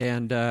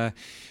And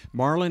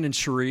Marlon and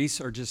Charisse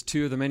are just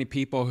two of the many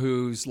people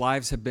whose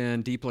lives have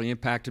been deeply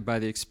impacted by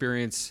the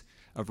experience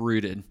of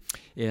Rooted.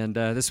 And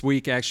this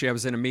week, actually, I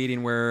was in a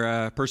meeting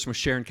where a person was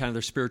sharing kind of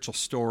their spiritual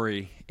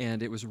story,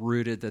 and it was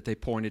Rooted that they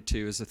pointed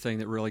to as the thing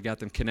that really got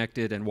them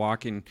connected and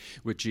walking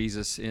with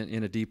Jesus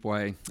in a deep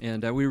way.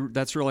 And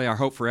that's really our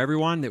hope for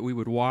everyone, that we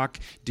would walk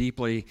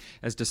deeply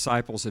as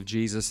disciples of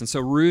Jesus. And so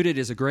Rooted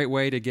is a great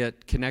way to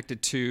get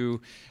connected to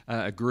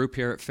a group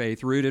here at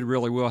Faith. Rooted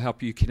really will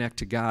help you connect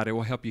to God. It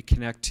will help you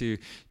connect to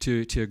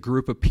a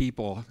group of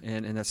people,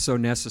 and that's so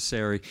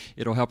necessary.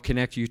 It'll help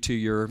connect you to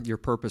your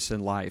purpose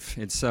in life.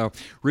 And so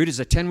Rooted is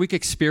a 10-week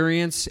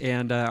experience,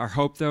 and our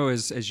hope, though,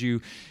 is as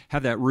you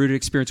have that Rooted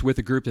experience with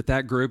a group,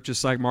 that group,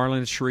 just like Marlon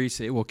and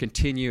Charisse, it will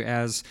continue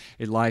as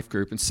a life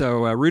group. And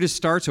so Rooted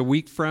starts a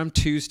week from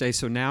Tuesday,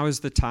 so now is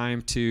the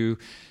time to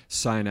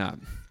sign up.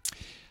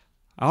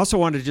 I also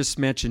wanted to just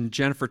mention,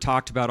 Jennifer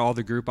talked about all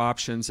the group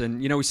options, and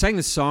we sang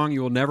this song,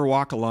 "You Will Never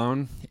Walk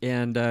Alone,"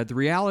 and the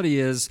reality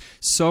is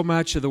so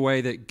much of the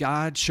way that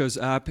God shows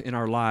up in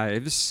our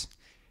lives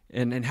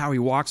and how he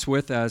walks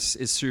with us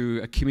is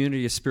through a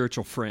community of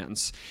spiritual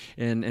friends.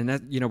 And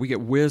that, we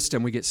get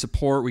wisdom, we get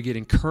support, we get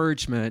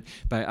encouragement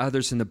by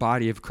others in the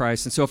body of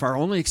Christ. And so if our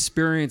only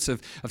experience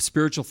of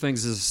spiritual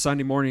things is a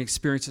Sunday morning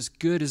experience, as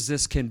good as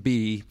this can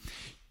be,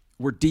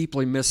 we're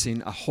deeply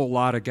missing a whole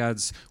lot of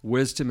God's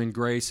wisdom and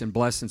grace and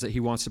blessings that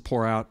he wants to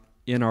pour out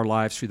in our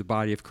lives through the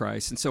body of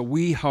Christ. And so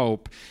we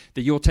hope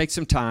that you'll take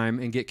some time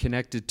and get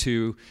connected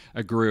to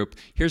a group.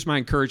 Here's my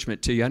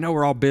encouragement to you. I know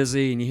we're all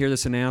busy, and you hear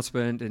this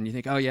announcement, and you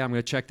think, oh yeah, I'm going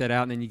to check that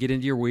out, and then you get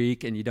into your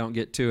week, and you don't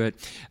get to it.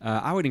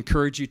 I would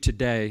encourage you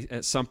today,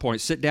 at some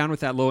point, sit down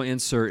with that little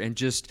insert and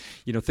just,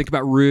 think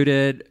about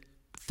Rooted,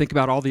 think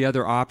about all the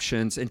other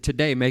options, and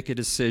today make a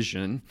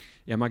decision.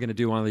 Am I going to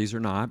do one of these or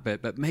not?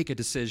 But make a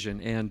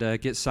decision and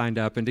get signed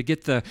up. And to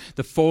get the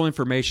full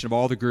information of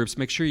all the groups,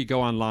 make sure you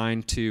go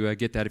online to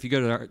get that. If you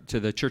go to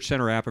the Church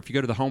Center app, or if you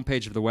go to the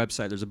homepage of the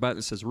website, there's a button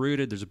that says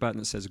Rooted, there's a button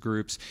that says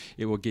Groups.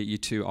 It will get you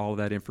to all of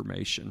that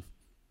information.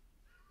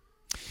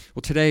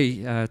 Well,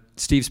 today,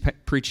 Steve's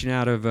preaching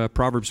out of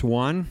Proverbs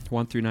 1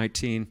 through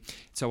 19.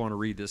 So I want to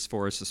read this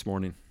for us this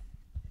morning.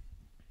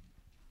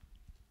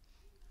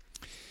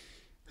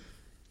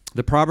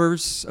 The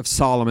Proverbs of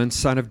Solomon,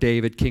 son of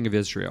David, king of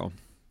Israel.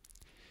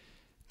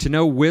 To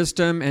know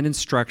wisdom and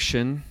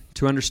instruction,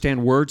 to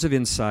understand words of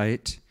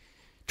insight,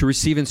 to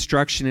receive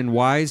instruction in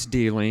wise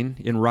dealing,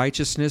 in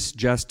righteousness,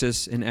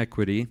 justice, and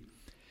equity,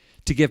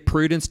 to give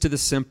prudence to the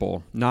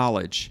simple,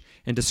 knowledge,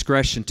 and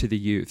discretion to the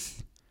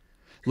youth.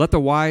 Let the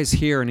wise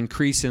hear and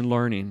increase in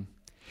learning,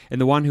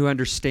 and the one who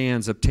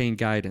understands obtain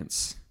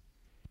guidance.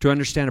 To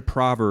understand a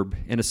proverb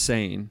and a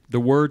saying, the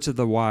words of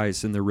the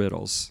wise and the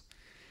riddles.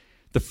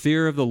 The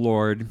fear of the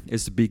Lord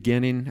is the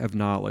beginning of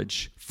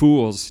knowledge.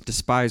 Fools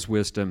despise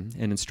wisdom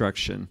and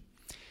instruction.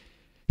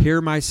 Hear,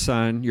 my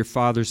son, your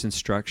father's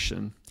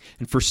instruction,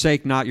 and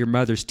forsake not your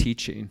mother's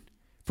teaching,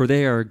 for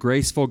they are a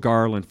graceful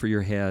garland for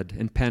your head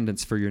and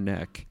pendants for your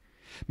neck.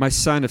 My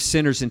son, if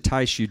sinners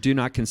entice you, do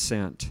not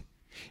consent.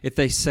 If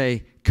they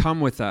say,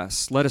 come with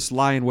us, let us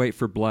lie in wait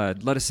for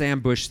blood, let us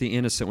ambush the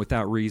innocent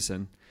without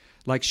reason.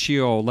 Like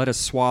Sheol, let us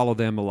swallow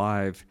them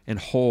alive, and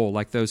whole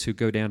like those who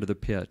go down to the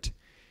pit.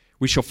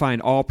 We shall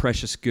find all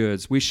precious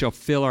goods. We shall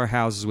fill our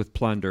houses with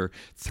plunder.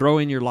 Throw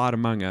in your lot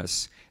among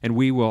us, and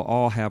we will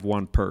all have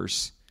one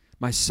purse.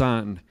 My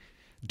son,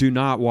 do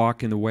not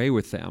walk in the way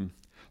with them.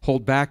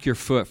 Hold back your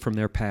foot from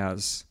their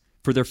paths,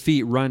 for their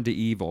feet run to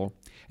evil,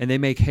 and they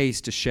make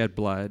haste to shed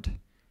blood.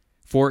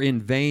 For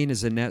in vain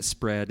is a net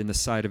spread in the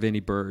sight of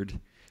any bird.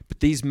 But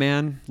these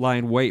men lie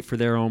in wait for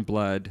their own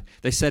blood.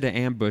 They set an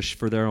ambush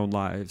for their own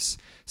lives.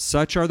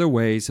 Such are the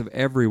ways of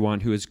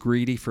everyone who is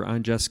greedy for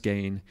unjust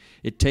gain.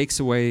 It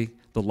takes away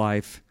the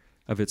life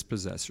of its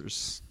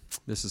possessors.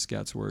 This is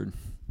God's word.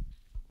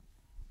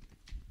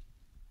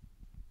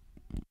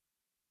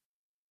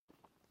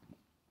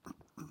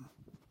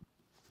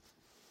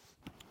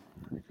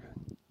 Very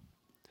good.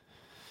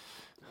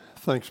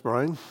 Thanks,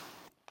 Brian.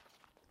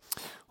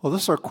 Well,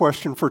 this is our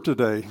question for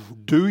today.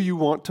 Do you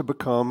want to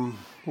become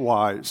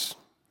wise?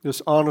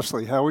 Just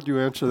honestly, how would you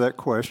answer that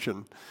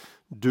question?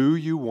 Do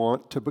you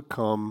want to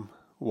become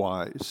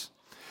wise?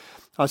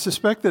 I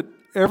suspect that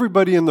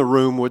everybody in the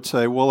room would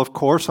say, well, of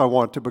course I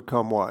want to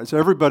become wise.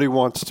 Everybody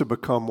wants to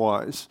become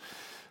wise.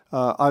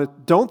 I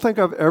don't think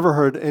I've ever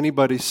heard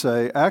anybody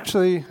say,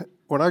 actually,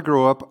 when I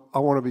grow up, I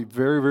want to be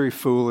very, very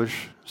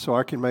foolish so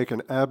I can make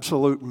an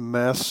absolute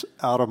mess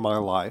out of my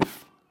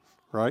life,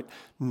 right?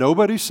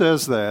 Nobody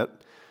says that.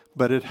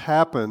 But it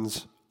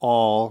happens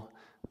all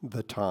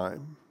the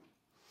time.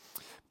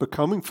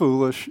 Becoming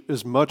foolish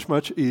is much,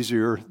 much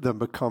easier than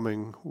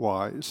becoming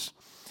wise.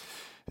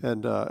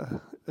 And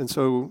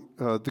so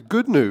the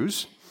good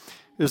news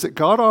is that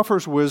God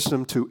offers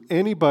wisdom to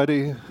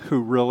anybody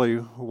who really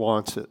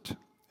wants it.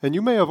 And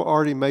you may have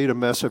already made a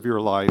mess of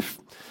your life.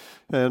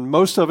 And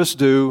most of us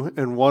do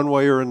in one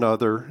way or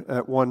another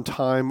at one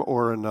time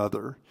or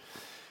another.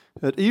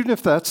 That even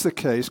if that's the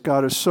case,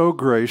 God is so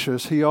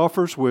gracious, he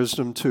offers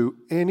wisdom to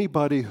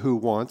anybody who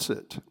wants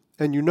it.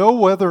 And you know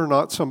whether or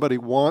not somebody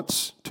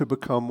wants to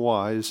become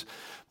wise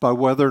by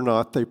whether or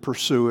not they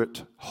pursue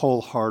it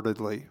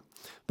wholeheartedly.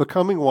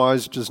 Becoming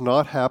wise does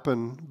not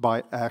happen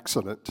by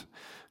accident.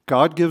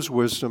 God gives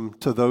wisdom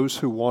to those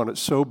who want it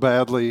so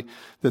badly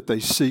that they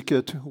seek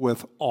it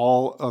with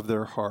all of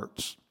their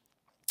hearts.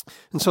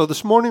 And so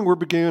this morning we're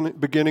beginning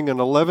an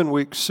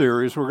 11-week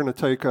series. We're going to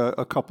take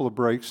a couple of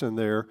breaks in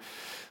there,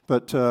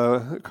 but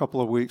a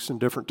couple of weeks in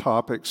different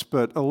topics.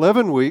 But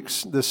 11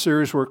 weeks, this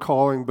series we're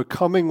calling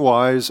Becoming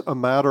Wise, a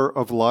Matter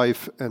of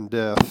Life and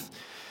Death.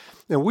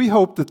 And we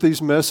hope that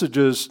these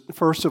messages,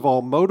 first of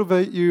all,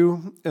 motivate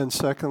you, and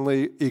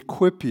secondly,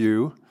 equip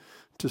you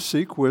to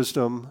seek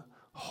wisdom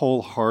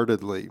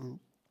wholeheartedly.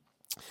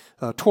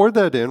 Toward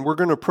that end, we're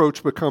going to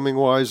approach becoming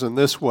wise in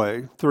this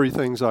way. 3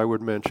 things I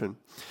would mention.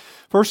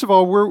 First of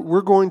all,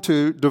 we're going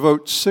to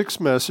devote 6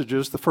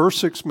 messages, the first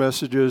 6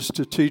 messages,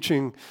 to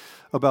teaching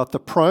about the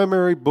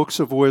primary books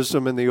of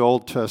wisdom in the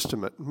Old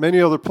Testament. Many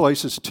other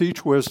places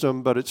teach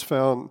wisdom, but it's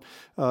found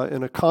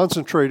in a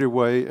concentrated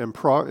way in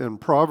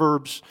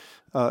Proverbs,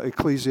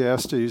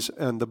 Ecclesiastes,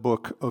 and the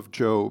book of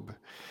Job.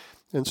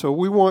 And so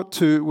we want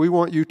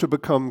you to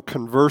become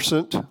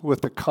conversant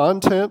with the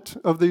content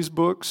of these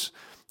books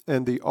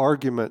and the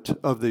argument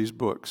of these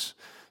books,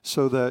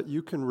 so that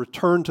you can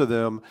return to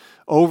them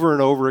over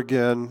and over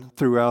again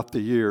throughout the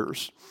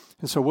years.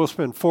 And so we'll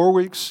spend 4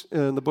 weeks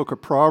in the book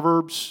of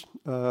Proverbs.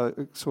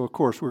 So of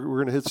course we're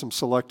going to hit some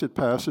selected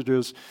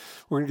passages.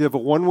 We're going to give a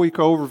 1-week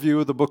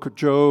overview of the book of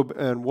Job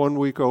and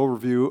 1-week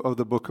overview of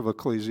the book of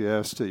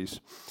Ecclesiastes.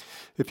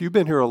 If you've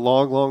been here a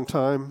long, long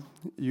time,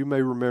 you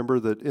may remember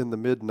that in the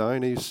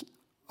mid-90s,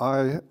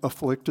 I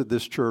afflicted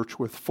this church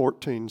with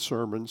 14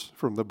 sermons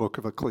from the book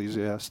of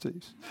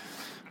Ecclesiastes.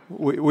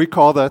 We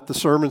call that the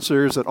sermon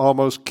series that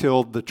almost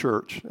killed the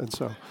church. And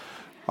so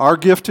our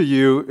gift to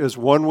you is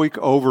 1-week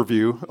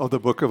overview of the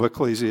book of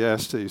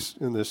Ecclesiastes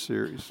in this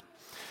series.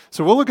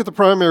 So we'll look at the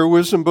primary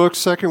wisdom books.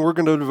 Second, we're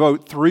going to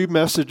devote 3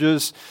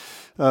 messages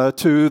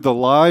to the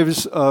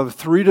lives of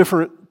 3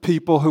 different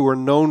people who are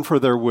known for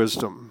their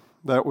wisdom.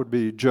 That would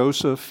be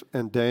Joseph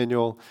and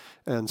Daniel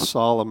and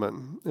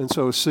Solomon. And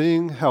so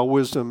seeing how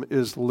wisdom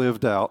is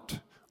lived out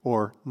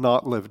or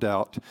not lived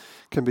out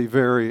can be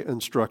very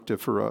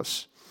instructive for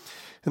us.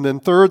 And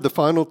then third, the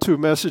final 2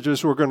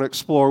 messages, we're going to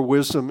explore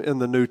wisdom in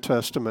the New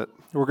Testament.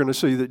 We're going to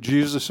see that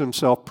Jesus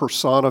himself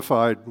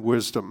personified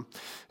wisdom,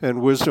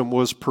 and wisdom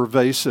was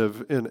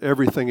pervasive in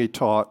everything he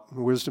taught.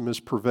 Wisdom is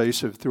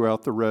pervasive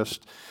throughout the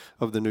rest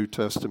of the New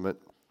Testament.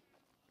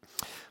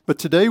 But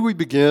today we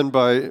begin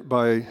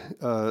by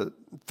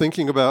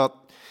thinking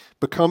about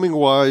becoming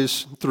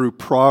wise through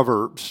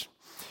Proverbs.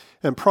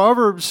 And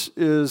Proverbs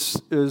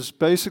is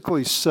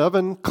basically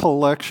 7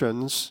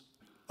 collections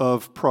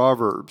of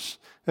Proverbs.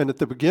 And at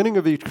the beginning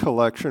of each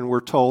collection, we're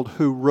told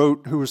who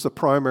was the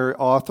primary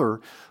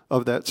author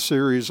of that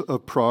series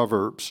of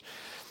Proverbs.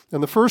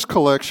 And the first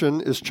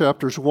collection is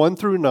chapters 1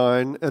 through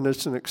 9, and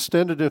it's an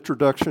extended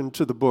introduction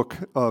to the book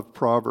of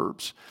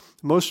Proverbs.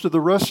 Most of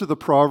the rest of the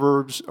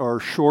Proverbs are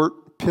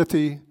short,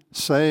 pithy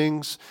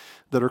sayings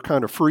that are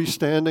kind of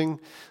freestanding,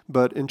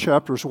 but in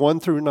chapters 1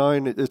 through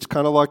 9, it's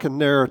kind of like a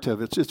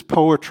narrative. It's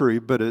poetry,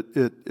 but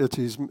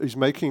he's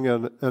making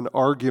an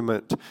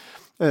argument.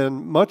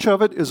 And much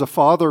of it is a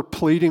father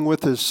pleading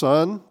with his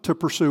son to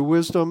pursue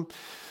wisdom.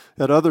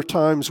 At other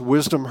times,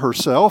 wisdom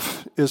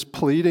herself is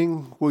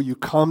pleading, "Will you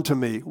come to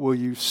me? Will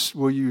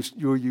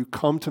you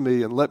come to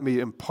me and let me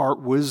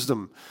impart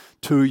wisdom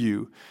to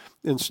you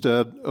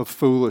instead of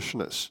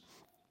foolishness?"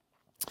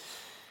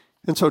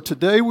 And so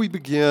today we're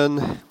going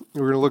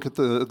to look at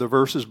the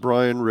verses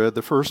Brian read,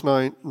 the first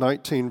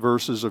 19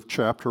 verses of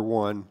chapter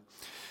 1.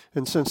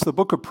 And since the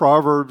book of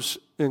Proverbs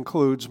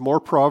includes more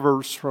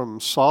Proverbs from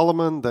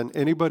Solomon than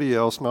anybody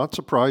else, not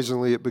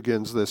surprisingly, it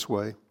begins this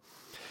way.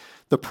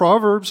 The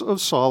Proverbs of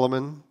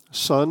Solomon,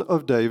 son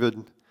of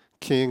David,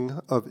 king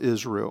of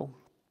Israel.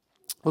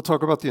 We'll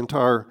talk about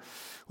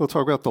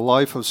the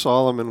life of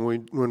Solomon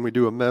when we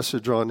do a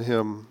message on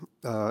him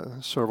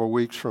several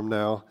weeks from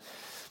now.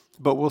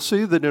 But we'll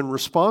see that in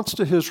response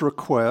to his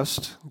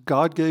request,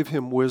 God gave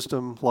him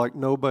wisdom like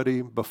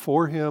nobody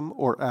before him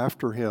or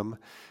after him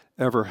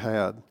ever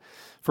had.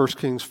 1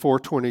 Kings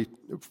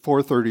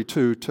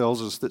 4:32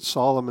 tells us that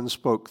Solomon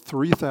spoke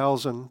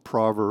 3,000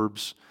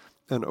 proverbs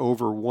and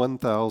over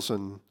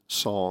 1,000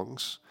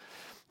 songs.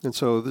 And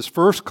so this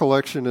first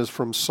collection is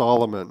from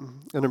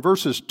Solomon. And in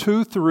verses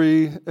 2,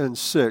 3, and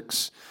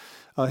 6,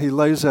 he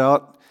lays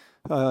out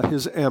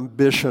his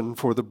ambition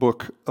for the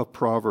book of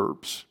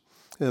Proverbs.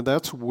 And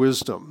that's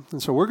wisdom.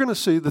 And so we're going to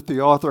see that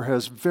the author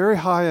has very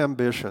high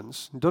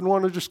ambitions. He doesn't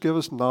want to just give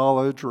us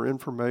knowledge or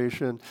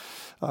information.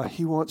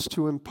 He wants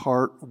to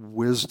impart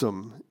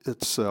wisdom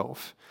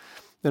itself.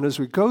 And as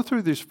we go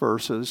through these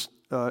verses,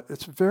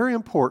 it's very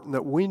important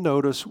that we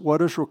notice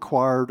what is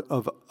required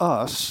of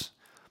us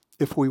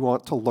if we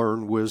want to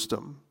learn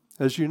wisdom.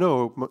 As you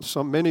know,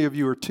 many of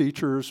you are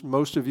teachers.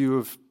 Most of you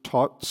have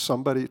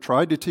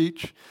tried to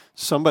teach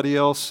somebody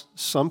else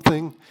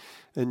something.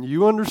 And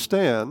you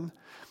understand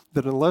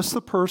that unless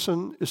the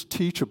person is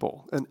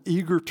teachable and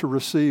eager to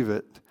receive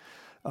it,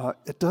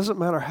 It doesn't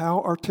matter how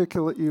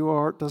articulate you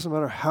are. It doesn't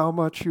matter how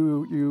much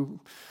you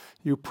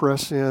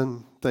press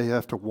in. They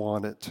have to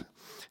want it.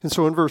 And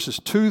so in verses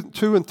 2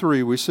 and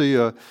 3, we see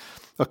a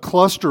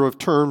cluster of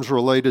terms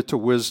related to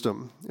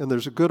wisdom. And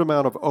there's a good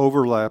amount of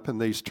overlap in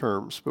these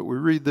terms. But we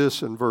read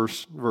this in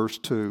verse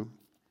 2.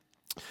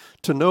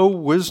 To know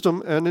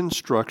wisdom and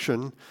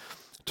instruction,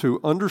 to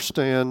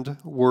understand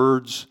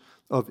words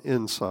of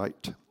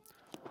insight.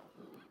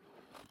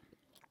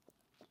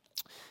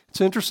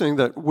 It's interesting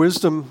that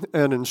wisdom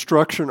and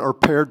instruction are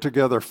paired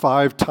together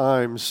 5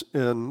 times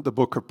in the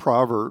book of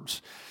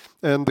Proverbs.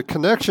 And the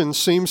connection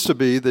seems to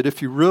be that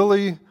if you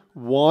really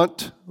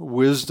want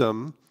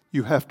wisdom,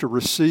 you have to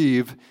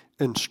receive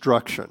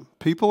instruction.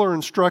 People are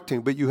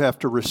instructing, but you have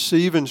to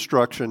receive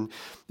instruction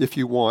if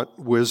you want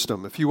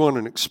wisdom. If you want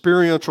an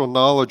experiential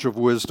knowledge of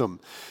wisdom,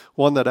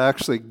 one that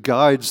actually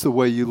guides the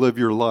way you live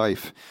your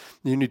life,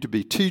 you need to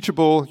be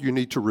teachable, you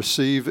need to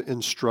receive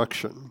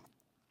instruction.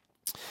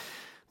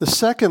 The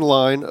second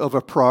line of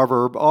a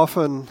proverb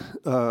often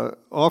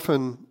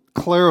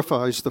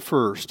clarifies the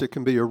first. It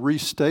can be a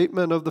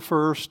restatement of the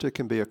first. It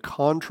can be a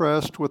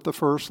contrast with the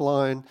first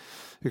line.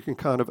 It can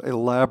kind of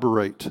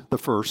elaborate the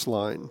first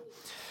line.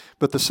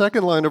 But the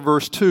second line of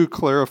verse 2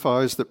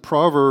 clarifies that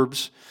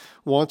Proverbs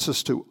wants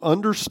us to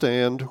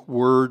understand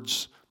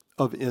words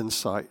of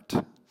insight.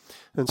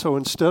 And so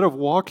instead of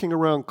walking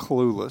around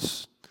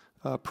clueless,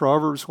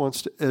 Proverbs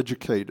wants to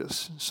educate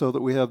us so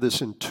that we have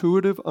this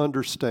intuitive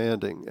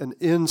understanding and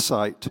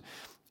insight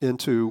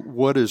into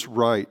what is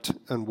right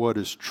and what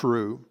is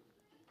true.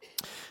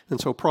 And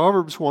so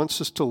Proverbs wants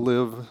us to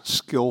live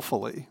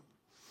skillfully.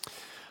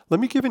 Let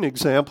me give you an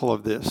example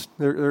of this.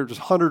 There's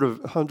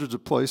hundreds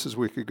of places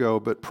we could go,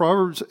 but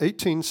Proverbs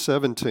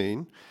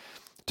 18:17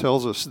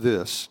 tells us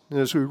this. And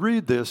as we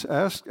read this,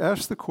 ask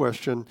the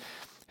question,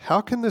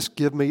 how can this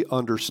give me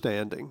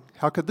understanding?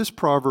 How could this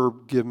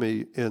proverb give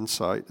me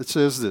insight? It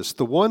says this,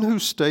 the one who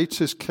states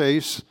his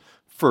case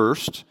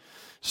first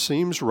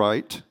seems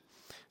right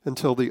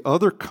until the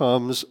other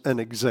comes and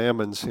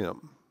examines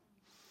him.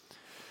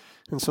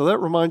 And so that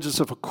reminds us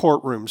of a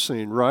courtroom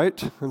scene,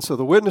 right? And so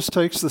the witness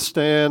takes the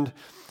stand.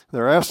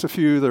 They're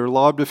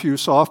lobbed a few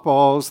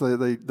softballs,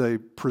 they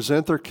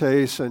present their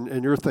case,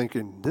 and you're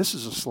thinking, this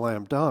is a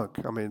slam dunk.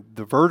 I mean,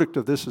 the verdict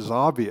of this is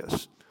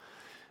obvious.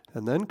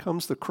 And then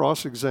comes the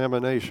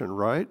cross-examination,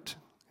 right?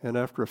 And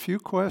after a few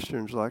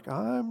questions, like,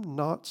 I'm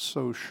not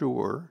so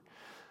sure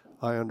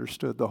I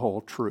understood the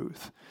whole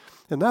truth.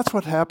 And that's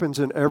what happens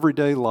in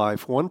everyday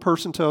life. One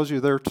person tells you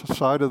their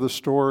side of the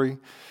story,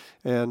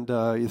 and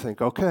you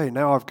think, okay,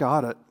 now I've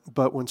got it.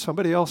 But when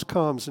somebody else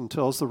comes and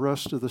tells the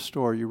rest of the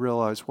story, you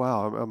realize,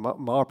 wow,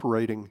 I'm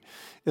operating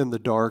in the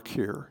dark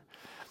here.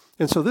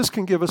 And so this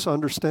can give us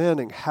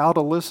understanding how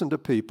to listen to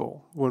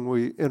people when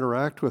we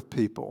interact with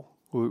people.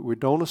 We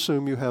don't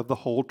assume you have the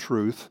whole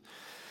truth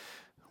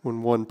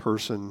when one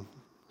person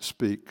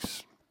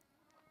speaks.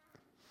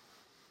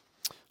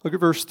 Look at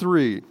verse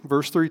 3.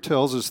 Verse 3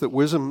 tells us that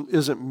wisdom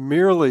isn't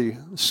merely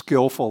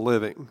skillful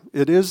living.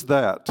 It is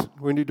that.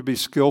 We need to be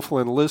skillful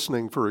in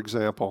listening, for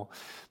example.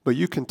 But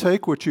you can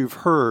take what you've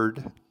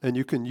heard and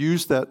you can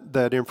use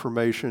that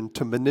information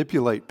to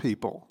manipulate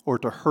people or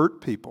to hurt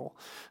people.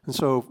 And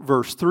so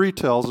verse 3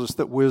 tells us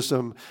that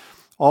wisdom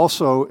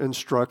also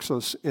instructs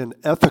us in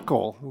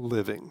ethical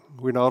living.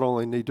 We not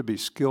only need to be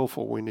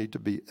skillful, we need to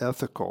be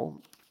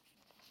ethical.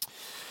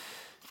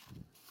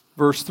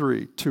 Verse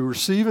 3, to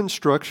receive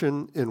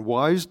instruction in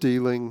wise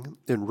dealing,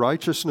 in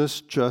righteousness,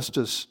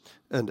 justice,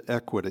 and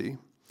equity.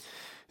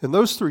 And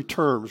those 3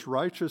 terms,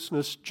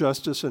 righteousness,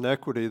 justice, and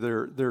equity,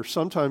 they're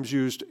sometimes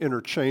used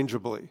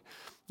interchangeably.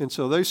 And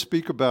so they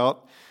speak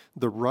about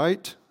the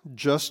right,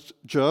 just,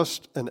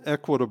 and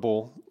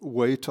equitable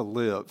way to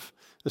live,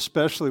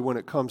 especially when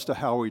it comes to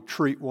how we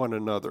treat one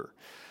another.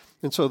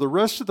 And so the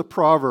rest of the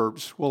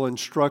Proverbs will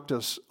instruct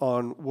us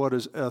on what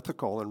is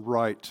ethical and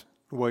right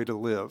way to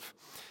live.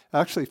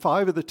 Actually,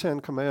 5 of the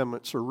 10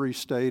 commandments are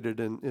restated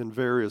in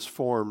various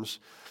forms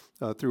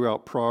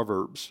throughout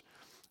Proverbs.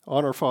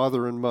 Honor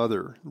father and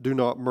mother, do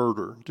not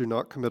murder, do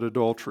not commit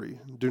adultery,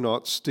 do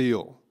not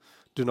steal,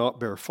 do not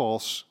bear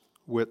false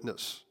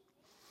witness.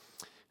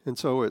 And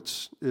so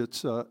it's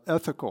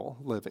ethical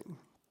living.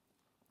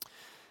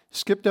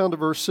 Skip down to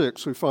verse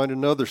 6, we find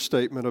another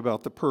statement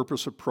about the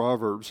purpose of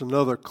Proverbs,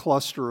 another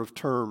cluster of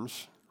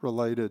terms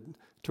related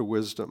to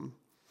wisdom.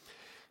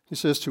 He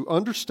says, to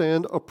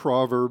understand a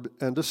proverb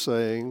and a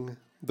saying,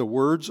 the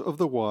words of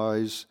the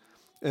wise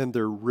and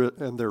their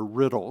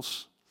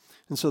riddles.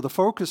 And so the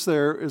focus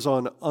there is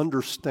on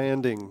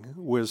understanding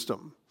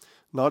wisdom,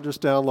 not just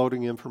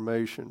downloading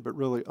information, but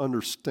really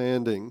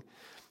understanding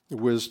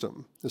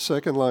wisdom. The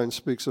second line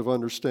speaks of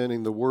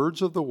understanding the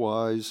words of the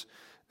wise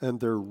and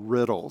their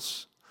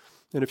riddles.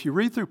 And if you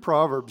read through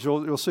Proverbs,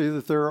 you'll see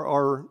that there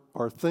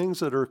are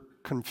things that are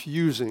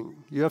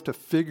confusing. You have to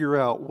figure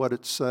out what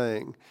it's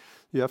saying.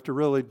 You have to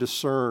really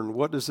discern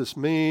what does this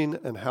mean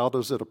and how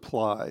does it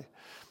apply.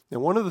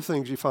 And one of the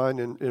things you find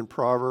in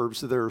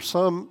Proverbs, there are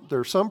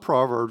some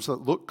Proverbs that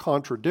look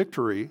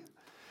contradictory,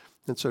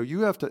 And so you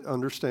have to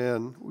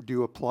understand, do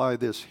you apply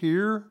this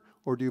here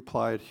or do you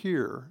apply it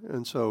here?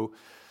 And so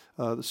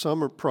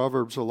some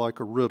Proverbs are like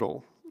a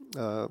riddle.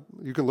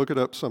 You can look it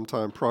up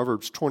sometime.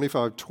 Proverbs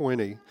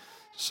 25:20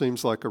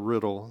 seems like a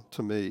riddle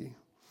to me.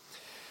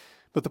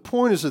 But the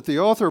point is that the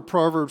author of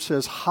Proverbs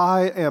has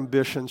high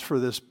ambitions for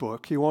this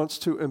book. He wants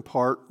to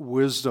impart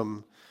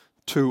wisdom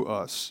to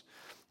us.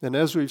 And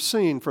as we've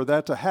seen, for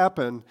that to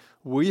happen,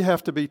 we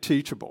have to be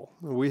teachable.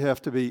 We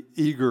have to be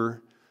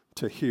eager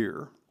to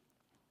hear.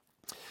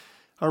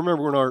 I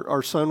remember when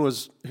our son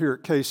was here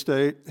at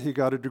K-State, he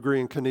got a degree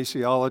in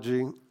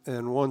kinesiology,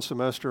 and one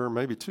semester, or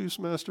maybe 2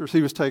 semesters,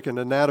 he was taking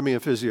anatomy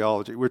and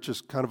physiology, which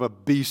is kind of a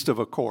beast of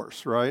a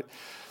course, right?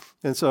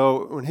 And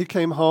so when he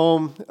came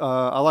home,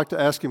 I like to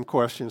ask him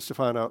questions to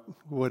find out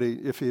what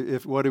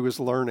he was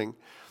learning.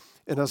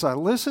 And as I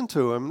listened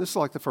to him, this is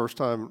like the first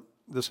time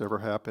this ever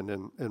happened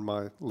in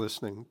my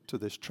listening to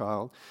this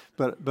child.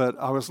 But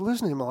I was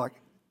listening to him like,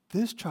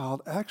 this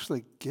child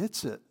actually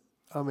gets it.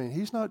 I mean,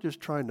 he's not just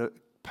trying to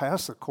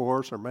pass the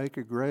course or make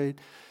a grade.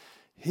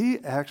 He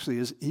actually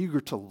is eager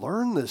to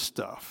learn this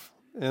stuff.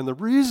 And the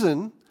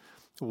reason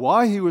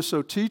why he was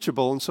so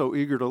teachable and so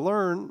eager to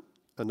learn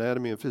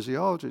anatomy and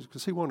physiology is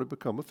because he wanted to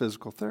become a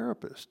physical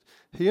therapist.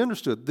 He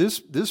understood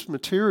this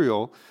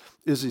material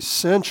is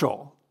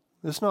essential.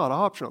 It's not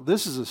optional.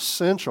 This is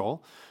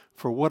essential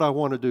for what I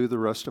want to do the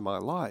rest of my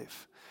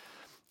life.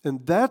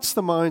 And that's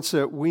the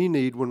mindset we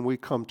need when we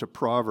come to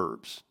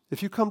Proverbs.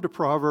 If you come to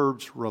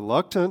Proverbs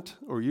reluctant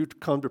or you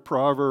come to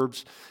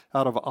Proverbs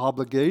out of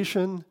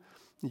obligation,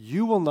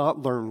 you will not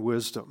learn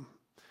wisdom.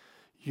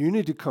 You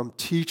need to come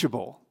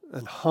teachable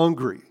and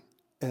hungry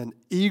and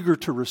eager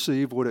to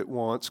receive what it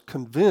wants,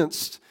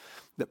 convinced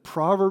that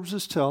Proverbs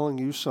is telling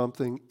you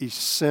something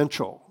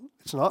essential.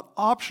 It's not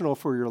optional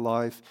for your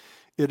life.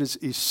 It is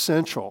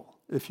essential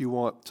if you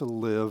want to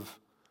live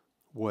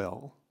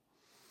well.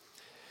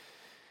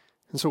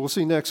 And so we'll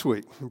see next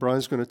week.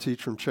 Brian's going to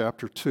teach from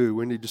chapter 2.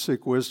 We need to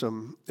seek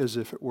wisdom as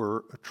if it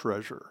were a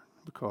treasure,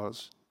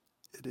 because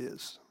it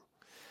is.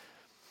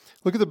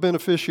 Look at the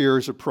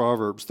beneficiaries of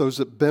Proverbs, those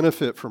that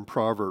benefit from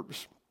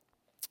Proverbs.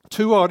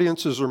 2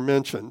 audiences are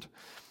mentioned.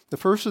 The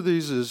first of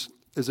these is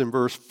in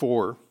verse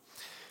 4,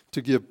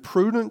 to give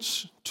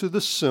prudence to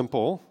the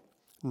simple,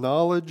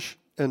 knowledge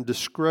and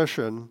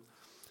discretion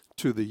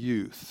to the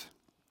youth.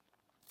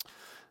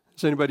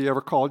 Has anybody ever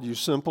called you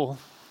simple?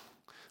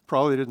 It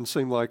probably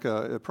seemed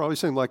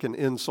like an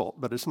insult,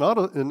 but it's not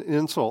an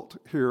insult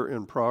here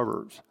in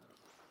Proverbs.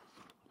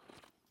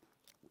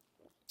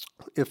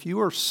 If you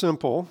are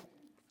simple,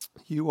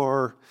 you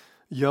are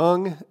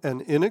young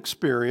and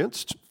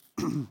inexperienced,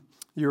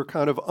 you're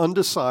kind of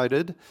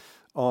undecided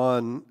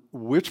on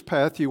which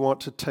path you want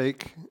to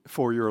take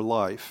for your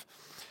life.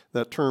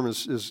 That term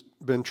has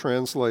been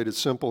translated,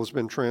 simple has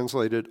been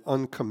translated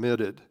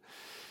uncommitted.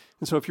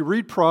 And so if you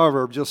read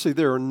Proverbs, you'll see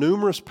there are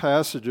numerous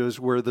passages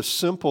where the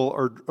simple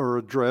are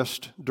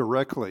addressed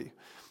directly.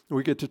 When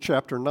we get to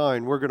chapter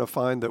 9, we're going to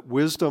find that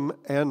wisdom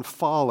and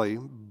folly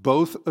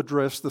both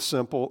address the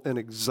simple in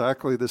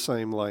exactly the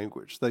same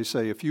language. They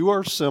say, if you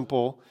are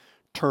simple,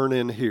 turn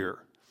in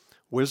here.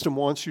 Wisdom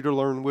wants you to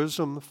learn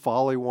wisdom.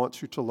 Folly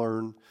wants you to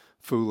learn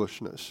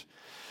foolishness.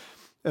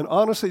 And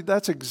honestly,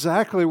 that's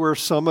exactly where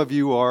some of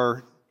you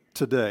are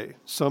today.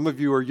 Some of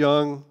you are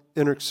young,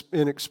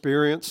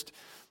 inexperienced.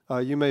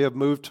 You may have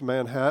moved to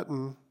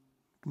Manhattan,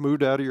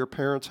 moved out of your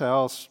parents'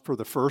 house for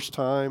the first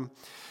time.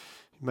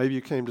 Maybe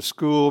you came to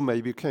school,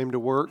 maybe you came to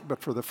work, but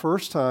for the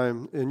first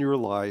time in your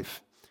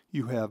life,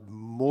 you have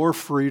more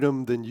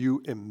freedom than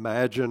you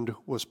imagined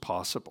was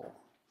possible.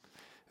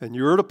 And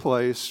you're at a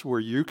place where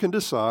you can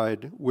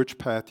decide which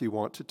path you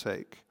want to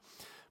take.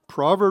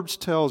 Proverbs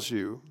tells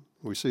you,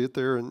 we see it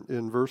there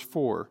in verse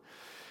 4,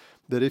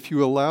 that if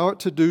you allow it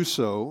to do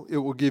so, it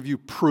will give you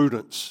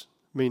prudence,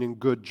 meaning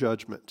good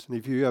judgment. And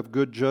if you have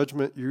good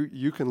judgment,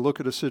 you can look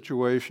at a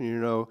situation, you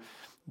know,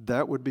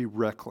 that would be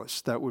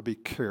reckless, that would be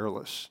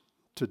careless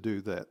to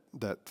do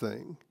that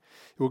thing.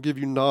 It will give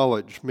you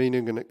knowledge,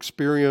 meaning an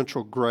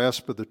experiential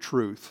grasp of the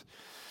truth.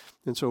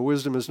 And so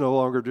wisdom is no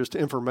longer just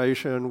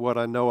information, what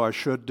I know I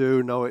should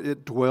do. No,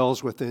 it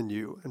dwells within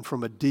you. And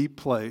from a deep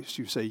place,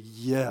 you say,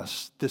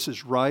 yes, this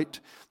is right.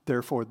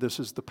 Therefore, this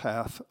is the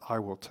path I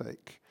will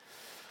take.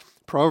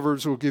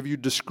 Proverbs will give you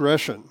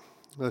discretion.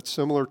 That's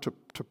similar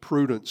to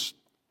prudence.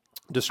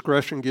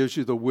 Discretion gives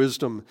you the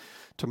wisdom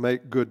to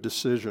make good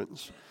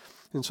decisions.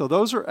 And so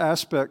those are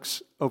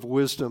aspects of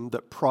wisdom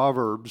that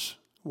Proverbs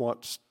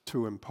wants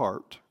to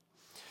impart.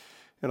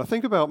 And I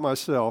think about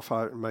myself,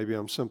 maybe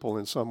I'm simple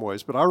in some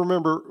ways, but I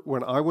remember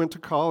when I went to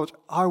college,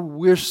 I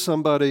wish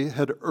somebody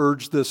had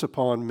urged this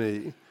upon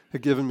me,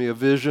 had given me a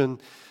vision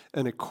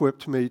and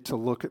equipped me to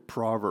look at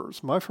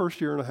Proverbs. My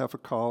first year and a half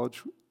of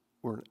college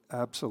were an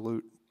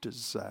absolute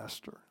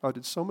disaster. I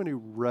did so many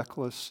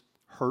reckless,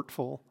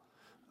 hurtful,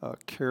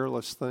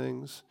 careless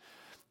things,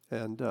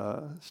 and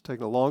it's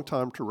taken a long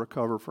time to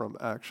recover from,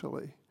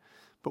 actually.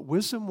 But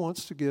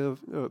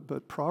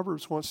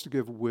Proverbs wants to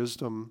give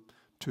wisdom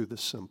to the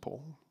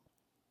simple.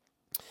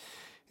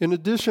 In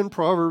addition,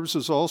 Proverbs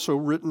is also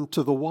written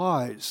to the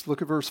wise.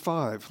 Look at verse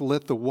 5.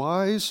 Let the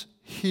wise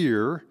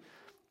hear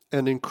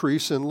and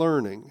increase in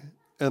learning,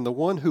 and the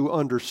one who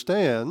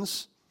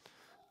understands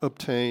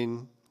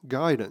obtain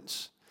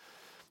guidance.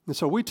 And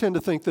so we tend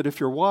to think that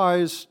if you're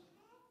wise,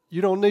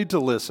 you don't need to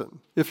listen.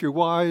 If you're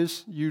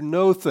wise, you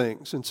know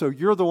things, and so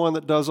you're the one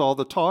that does all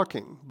the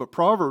talking. But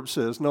Proverbs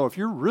says, no, if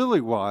you're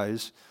really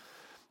wise,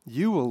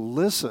 you will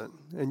listen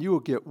and you will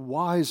get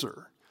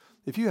wiser.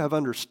 If you have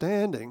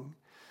understanding,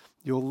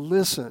 you'll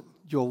listen,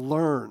 you'll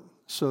learn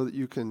so that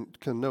you can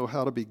know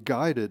how to be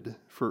guided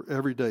for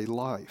everyday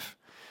life.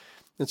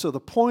 And so the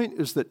point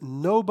is that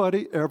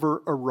nobody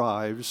ever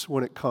arrives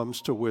when it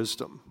comes to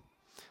wisdom.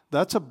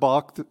 That's a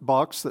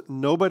box that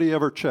nobody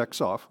ever checks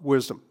off.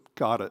 Wisdom,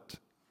 got it.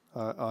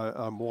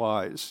 I'm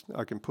wise.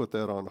 I can put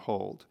that on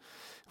hold.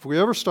 If we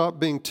ever stop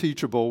being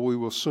teachable, we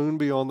will soon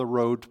be on the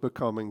road to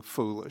becoming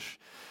foolish.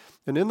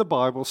 And in the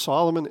Bible,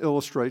 Solomon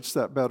illustrates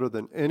that better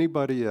than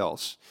anybody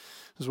else.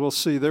 As we'll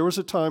see, there was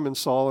a time in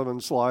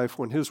Solomon's life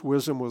when his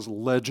wisdom was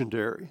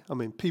legendary. I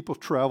mean, people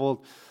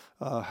traveled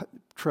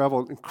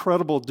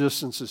incredible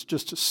distances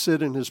just to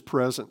sit in his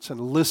presence and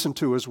listen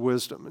to his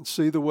wisdom and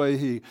see the way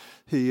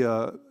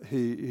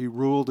he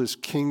ruled his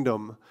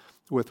kingdom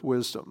with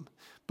wisdom.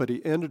 But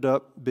he ended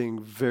up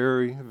being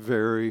very,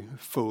 very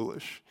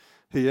foolish.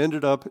 He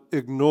ended up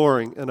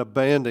ignoring and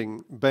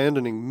abandoning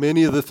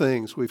many of the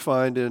things we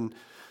find in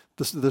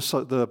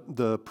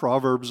the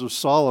Proverbs of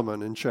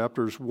Solomon in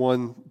chapters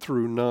 1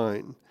 through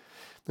 9.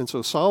 And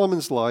so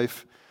Solomon's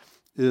life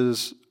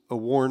is a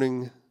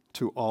warning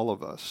to all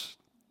of us.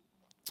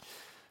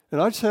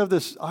 And I have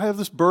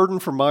this burden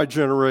for my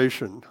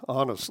generation,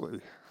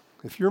 honestly.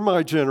 If you're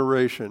my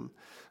generation,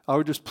 I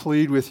would just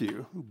plead with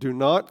you, do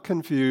not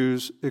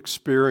confuse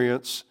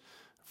experience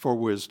for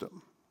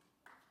wisdom.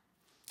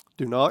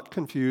 Do not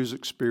confuse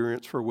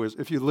experience for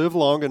wisdom. If you live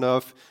long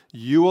enough,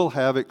 you will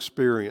have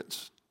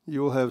experience.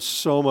 You will have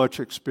so much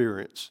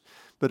experience.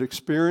 But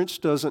experience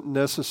doesn't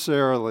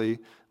necessarily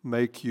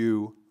make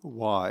you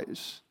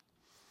wise.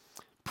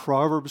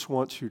 Proverbs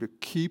wants you to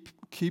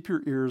keep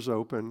your ears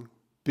open,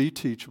 be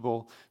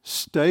teachable,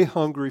 stay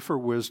hungry for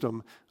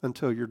wisdom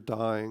until your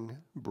dying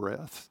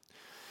breath.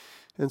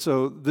 And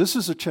so this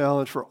is a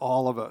challenge for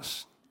all of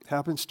us. It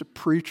happens to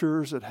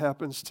preachers, it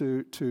happens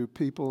to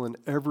people in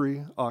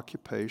every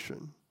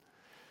occupation.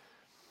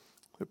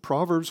 But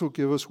Proverbs will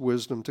give us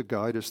wisdom to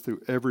guide us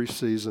through every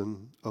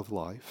season of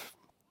life.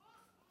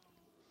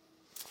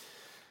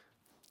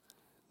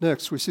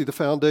 Next, we see the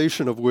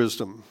foundation of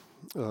wisdom,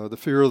 the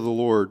fear of the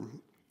Lord.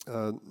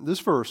 This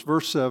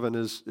verse 7,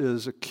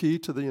 is a key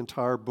to the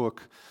entire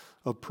book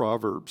of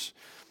Proverbs.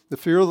 The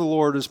fear of the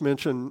Lord is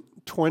mentioned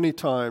 20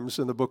 times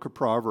in the book of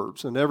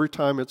Proverbs, and every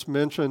time it's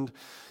mentioned,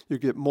 you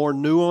get more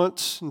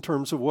nuance in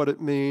terms of what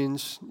it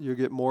means. You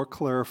get more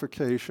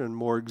clarification,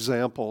 more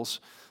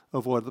examples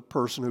of what the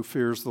person who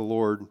fears the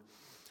Lord,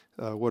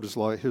 what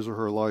his or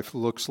her life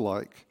looks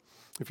like.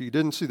 If you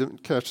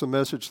didn't catch the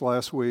message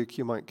last week,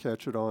 you might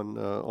catch it on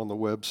the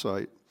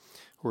website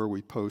where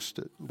we post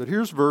it. But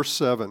here's verse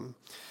 7.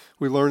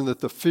 We learn that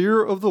the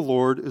fear of the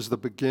Lord is the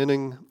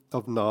beginning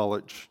of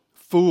knowledge.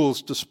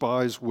 Fools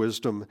despise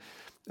wisdom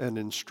and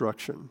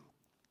instruction.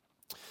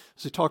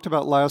 As we talked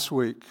about last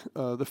week,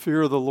 the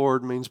fear of the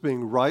Lord means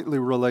being rightly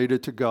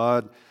related to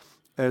God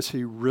as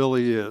He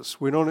really is.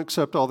 We don't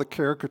accept all the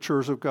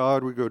caricatures of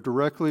God. We go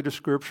directly to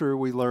Scripture.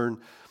 We learn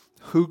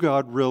who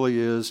God really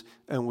is,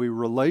 and we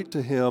relate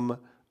to Him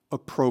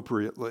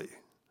appropriately.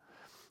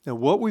 And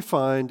what we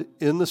find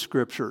in the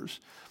Scriptures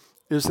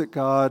is that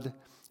God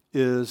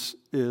is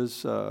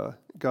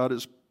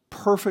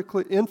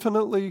perfectly,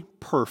 infinitely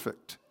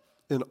perfect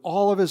in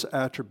all of His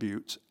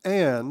attributes,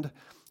 and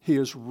He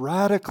is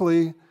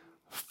radically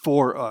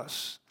for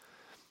us.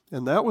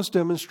 And that was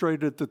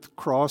demonstrated at the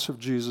cross of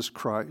Jesus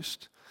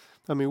Christ.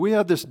 I mean, we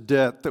had this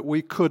debt that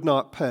we could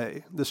not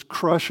pay, this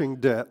crushing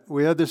debt.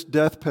 We had this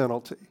death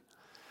penalty.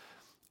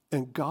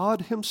 And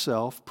God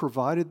Himself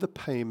provided the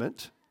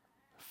payment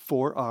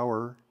for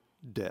our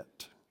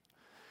debt.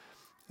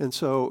 And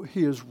so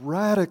He is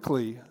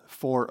radically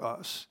for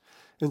us.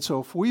 And so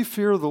if we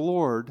fear the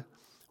Lord,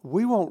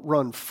 we won't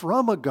run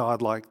from a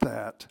God like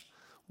that.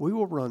 We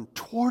will run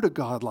toward a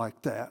God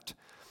like that.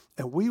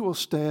 And we will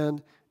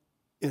stand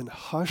in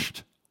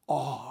hushed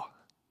awe.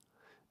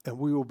 And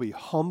we will be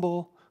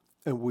humble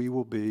and we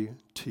will be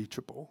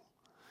teachable.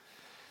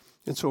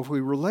 And so if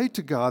we relate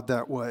to God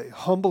that way,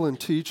 humble and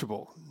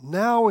teachable,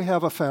 now we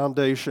have a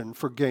foundation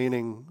for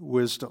gaining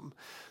wisdom.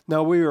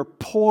 Now we are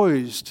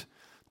poised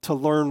to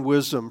learn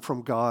wisdom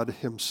from God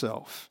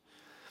Himself.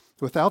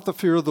 Without the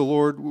fear of the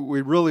Lord,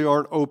 we really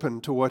aren't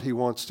open to what He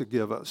wants to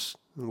give us.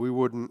 And we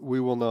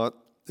will not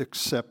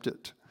accept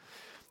it.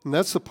 And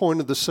that's the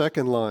point of the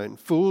second line.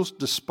 Fools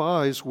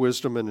despise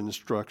wisdom and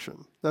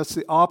instruction. That's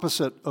the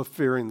opposite of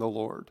fearing the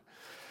Lord.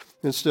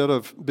 Instead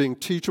of being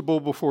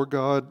teachable before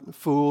God,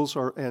 fools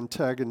are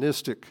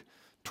antagonistic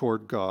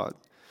toward God.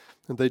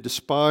 And they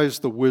despise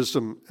the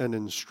wisdom and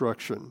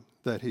instruction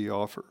that He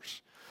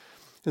offers.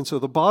 And so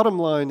the bottom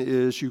line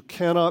is you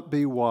cannot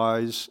be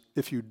wise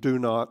if you do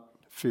not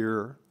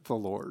fear the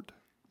Lord.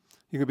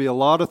 You can be a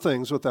lot of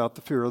things without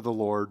the fear of the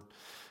Lord,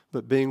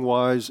 but being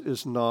wise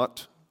is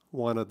not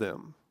one of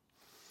them.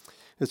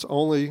 It's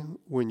only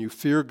when you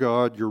fear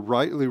God, you're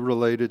rightly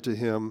related to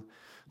Him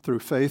through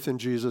faith in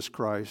Jesus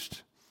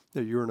Christ,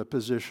 that you're in a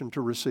position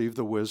to receive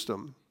the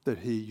wisdom that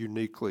He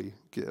uniquely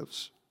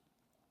gives.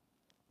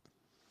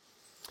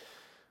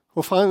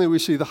 Well, finally, we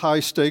see the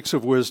high stakes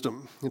of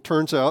wisdom. It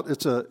turns out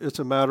it's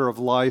a matter of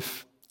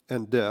life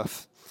and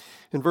death.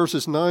 In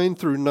verses 9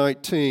 through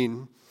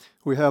 19,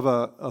 we have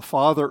a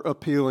father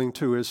appealing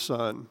to his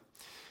son.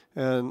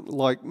 And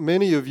like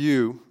many of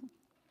you,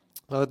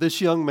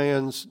 this young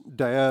man's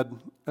dad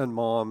and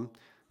mom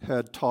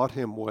had taught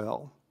him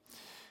well.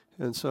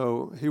 And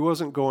so he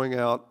wasn't going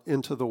out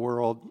into the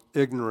world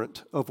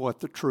ignorant of what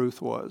the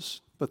truth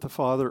was. But the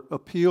father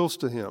appeals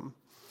to him,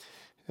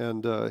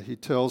 and he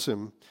tells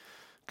him,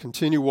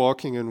 continue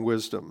walking in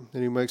wisdom.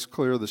 And he makes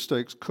clear the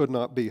stakes could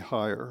not be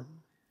higher.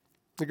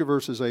 Look at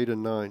verses 8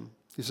 and 9.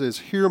 He says,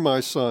 hear, my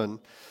son,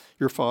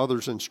 your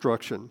father's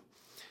instruction,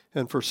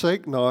 and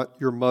forsake not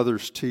your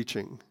mother's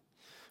teaching,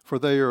 for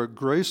they are a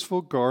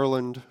graceful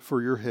garland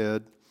for your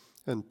head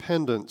and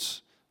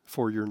pendants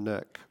for your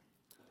neck.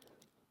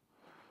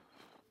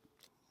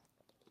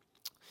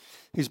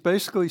 He's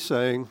basically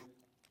saying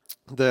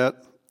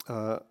that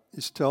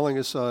he's telling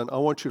his son, I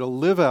want you to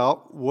live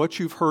out what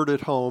you've heard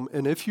at home,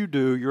 and if you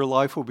do, your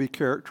life will be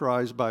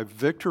characterized by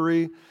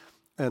victory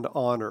and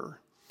honor.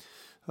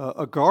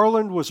 A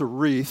garland was a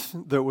wreath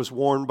that was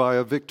worn by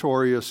a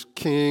victorious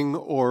king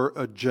or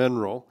a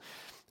general,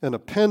 and a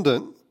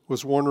pendant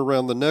was worn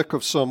around the neck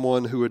of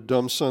someone who had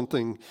done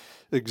something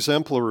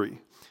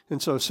exemplary.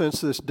 And so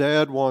since this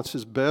dad wants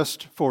his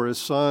best for his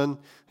son,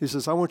 he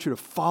says, I want you to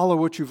follow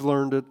what you've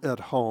learned at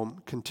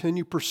home,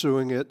 continue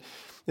pursuing it,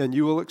 and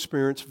you will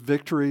experience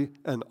victory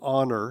and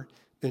honor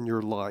in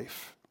your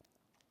life.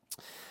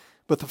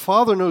 But the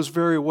father knows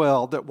very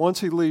well that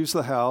once he leaves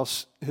the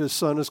house, his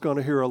son is going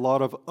to hear a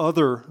lot of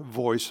other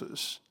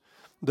voices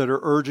that are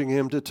urging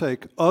him to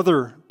take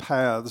other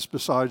paths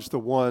besides the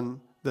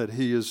one that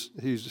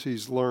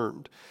he's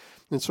learned.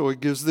 And so he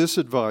gives this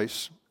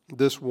advice,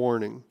 this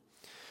warning.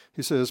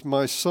 He says,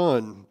 my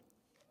son,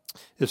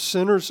 if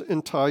sinners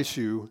entice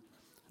you,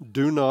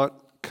 do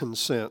not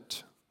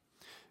consent.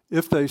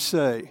 If they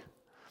say,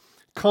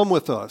 come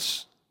with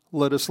us,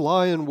 let us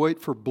lie in wait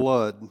for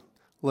blood,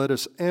 let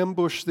us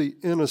ambush the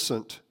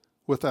innocent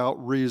without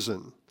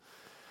reason.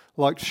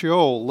 Like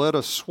Sheol, let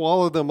us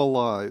swallow them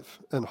alive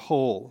and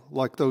whole,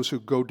 like those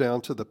who go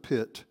down to the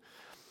pit.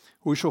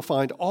 We shall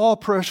find all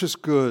precious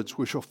goods.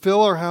 We shall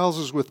fill our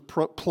houses with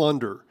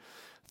plunder.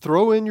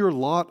 Throw in your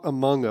lot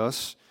among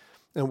us,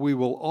 and we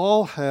will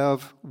all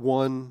have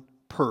one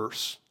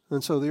purse.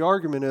 And so the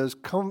argument is,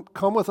 come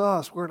with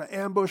us. We're going to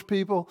ambush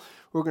people.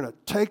 We're going to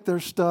take their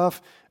stuff,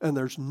 and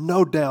there's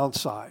no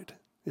downside.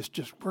 It's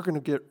just, we're going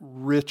to get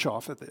rich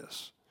off of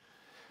this.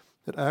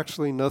 That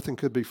actually nothing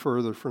could be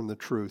further from the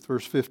truth.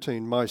 Verse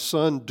 15, my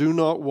son, do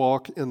not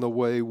walk in the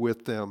way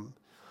with them.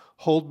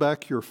 Hold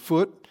back your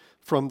foot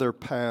from their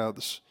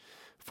paths,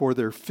 for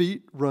their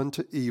feet run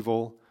to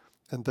evil,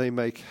 and they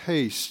make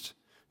haste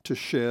to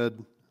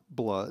shed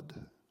blood.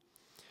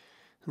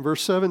 And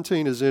verse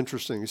 17 is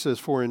interesting. He says,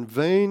 for in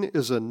vain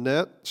is a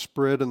net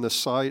spread in the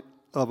sight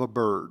of a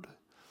bird.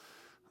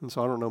 And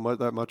so I don't know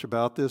that much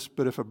about this,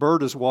 but if a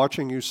bird is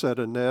watching you set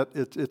a net,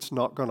 it's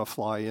not going to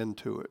fly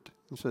into it.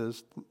 He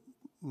says,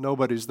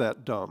 nobody's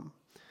that dumb.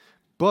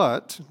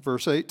 But,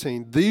 verse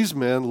 18, these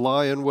men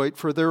lie in wait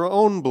for their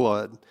own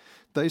blood.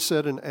 They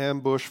set an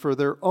ambush for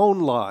their own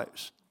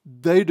lives.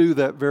 They do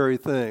that very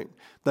thing.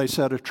 They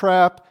set a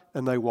trap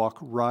and they walk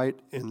right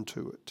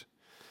into it.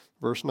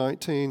 Verse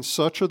 19,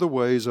 such are the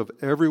ways of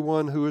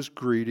everyone who is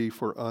greedy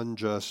for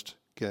unjust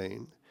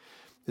gain.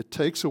 It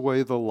takes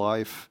away the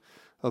life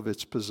of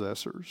its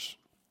possessors.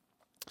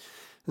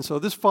 And so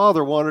this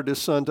father wanted his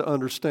son to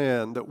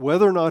understand that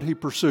whether or not he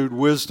pursued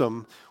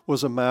wisdom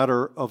was a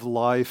matter of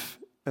life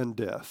and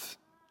death.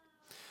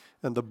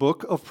 And the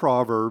book of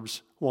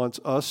Proverbs wants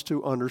us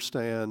to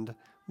understand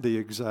the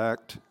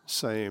exact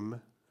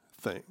same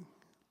thing.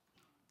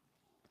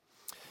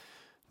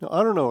 Now,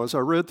 I don't know, as I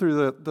read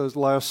through those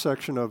last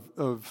section of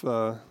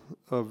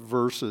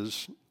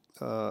verses,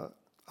 I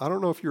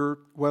don't know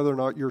whether or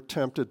not you're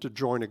tempted to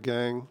join a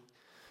gang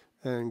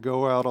and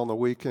go out on the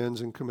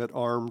weekends and commit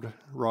armed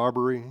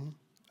robbery.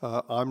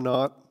 I'm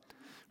not,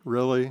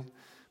 really.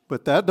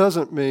 But that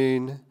doesn't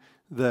mean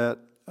that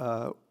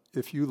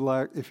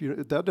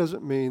that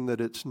doesn't mean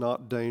that it's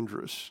not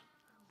dangerous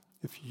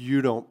if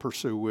you don't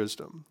pursue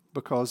wisdom.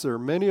 Because there are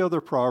many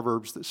other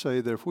proverbs that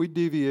say that if we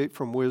deviate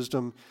from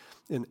wisdom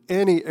in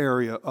any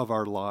area of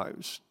our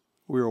lives,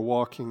 we are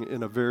walking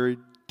in a very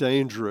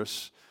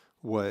dangerous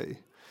way.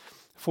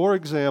 For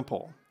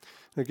example,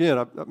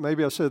 again,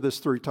 maybe I said this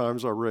 3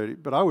 times already,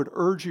 but I would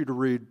urge you to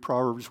read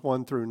Proverbs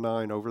 1 through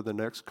 9 over the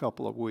next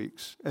couple of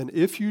weeks. And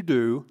if you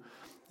do,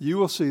 you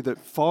will see that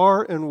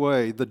far and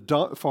away, the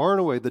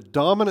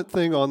dominant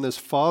thing on this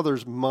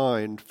father's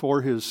mind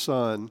for his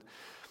son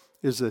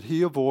is that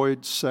he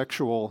avoids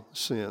sexual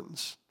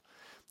sins.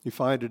 You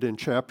find it in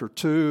chapter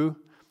 2.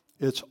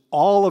 It's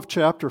all of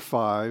chapter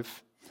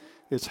 5.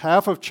 It's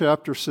half of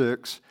chapter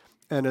 6.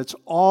 And it's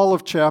all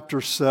of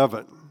chapter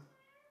 7.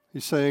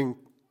 He's saying,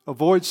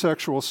 avoid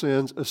sexual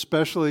sins,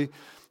 especially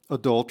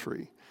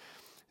adultery.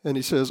 And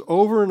he says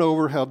over and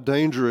over how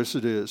dangerous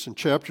it is. In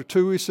chapter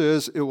 2, he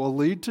says, it will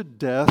lead to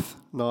death,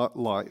 not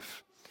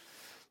life.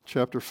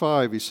 Chapter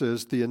 5, he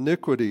says,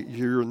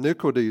 your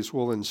iniquities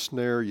will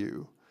ensnare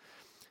you.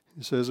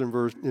 He says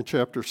in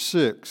chapter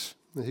 6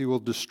 that he will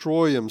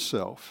destroy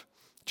himself.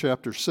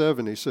 Chapter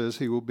 7, he says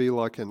he will be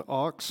like an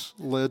ox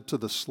led to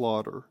the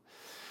slaughter.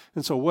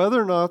 And so whether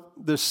or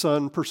not this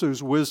son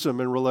pursues wisdom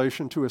in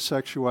relation to his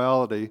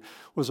sexuality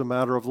was a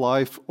matter of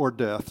life or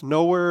death.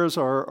 Nowhere is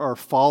our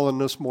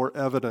fallenness more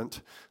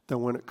evident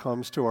than when it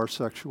comes to our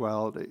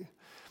sexuality.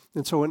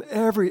 And so in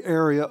every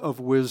area of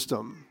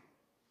wisdom,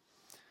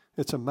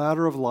 it's a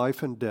matter of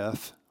life and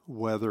death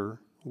whether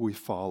we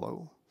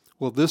follow.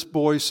 Will this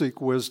boy seek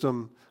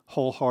wisdom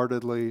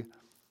wholeheartedly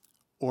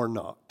or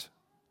not?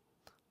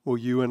 Will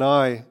you and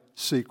I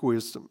seek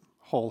wisdom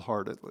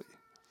wholeheartedly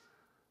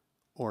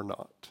or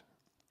not?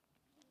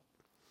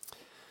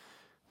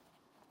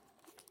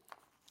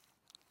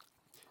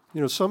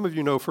 You know, some of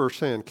you know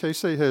firsthand,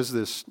 K-State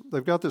has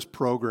they've got this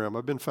program.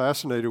 I've been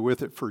fascinated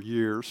with it for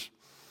years,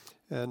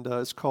 and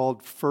it's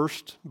called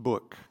First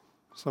Book.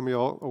 Some of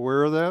y'all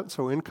aware of that?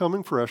 So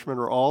incoming freshmen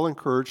are all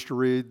encouraged to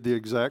read the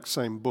exact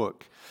same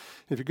book.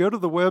 If you go to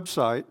the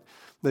website,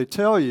 they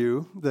tell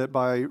you that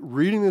by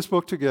reading this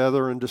book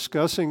together and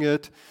discussing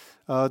it,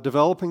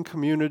 developing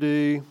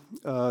community,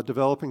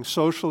 developing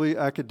socially,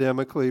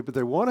 academically, but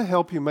they want to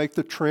help you make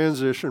the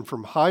transition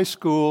from high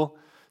school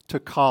to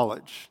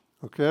college,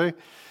 okay?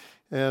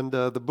 And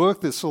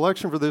the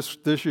selection for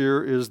this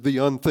year is The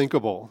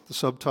Unthinkable. The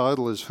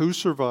subtitle is Who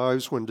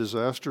Survives When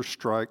Disaster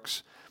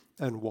Strikes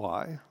and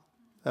Why?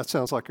 That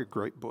sounds like a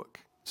great book.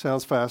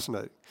 Sounds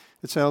fascinating.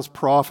 It sounds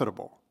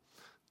profitable.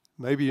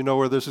 Maybe you know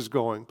where this is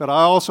going. But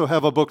I also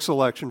have a book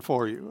selection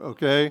for you,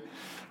 okay?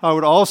 I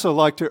would also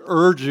like to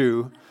urge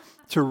you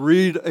to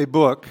read a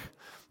book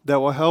that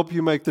will help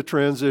you make the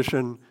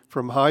transition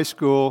from high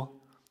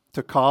school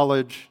to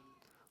college,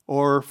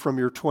 or from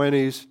your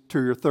 20s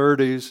to your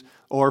 30s,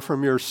 or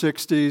from your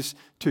 60s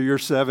to your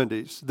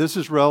 70s. This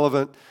is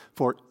relevant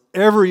for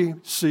every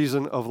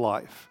season of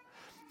life.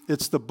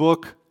 It's the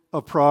book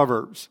of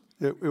Proverbs.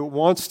 It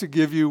wants to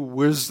give you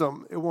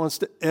wisdom. It wants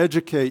to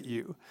educate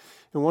you.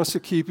 It wants to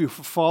keep you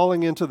from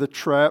falling into the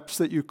traps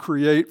that you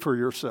create for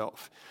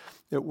yourself.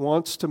 It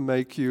wants to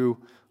make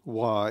you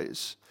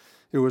wise.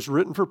 It was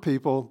written for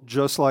people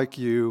just like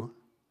you,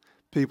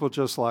 people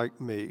just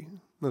like me.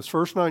 Those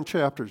first 9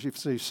 chapters, you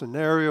see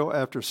scenario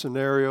after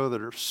scenario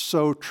that are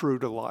so true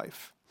to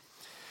life.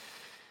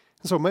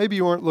 And so maybe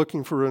you aren't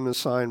looking for an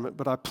assignment,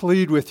 but I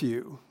plead with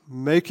you,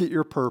 make it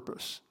your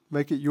purpose,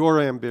 make it your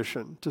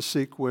ambition to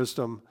seek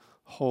wisdom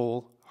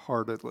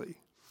wholeheartedly.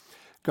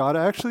 God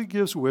actually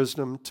gives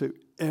wisdom to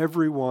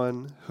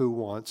everyone who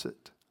wants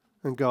it.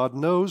 And God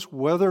knows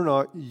whether or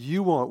not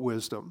you want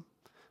wisdom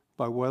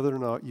by whether or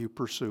not you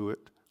pursue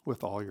it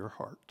with all your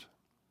heart.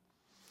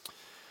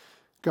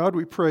 God,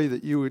 we pray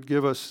that you would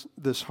give us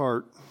this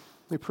heart.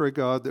 We pray,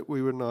 God, that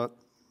we would not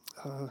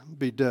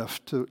be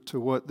deaf to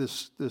what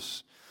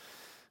this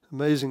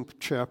amazing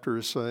chapter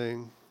is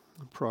saying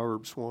in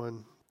Proverbs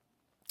 1.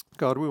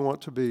 God, we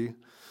want to be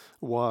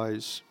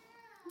wise.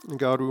 And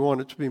God, we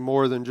want it to be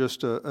more than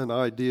just an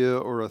idea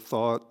or a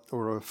thought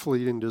or a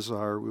fleeting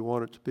desire. We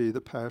want it to be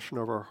the passion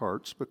of our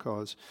hearts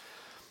because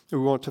we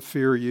want to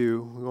fear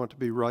you. We want to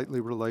be rightly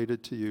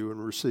related to you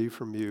and receive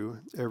from you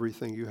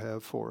everything you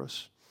have for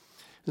us.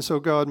 And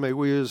so, God, may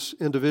we as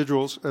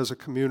individuals, as a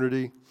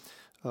community,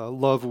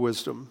 love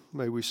wisdom.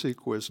 May we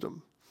seek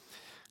wisdom.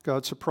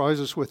 God, surprise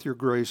us with your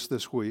grace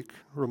this week.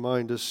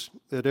 Remind us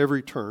at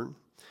every turn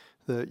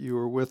that you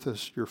are with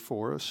us, you're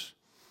for us.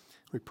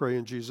 We pray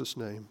in Jesus'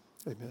 name.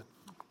 Amen.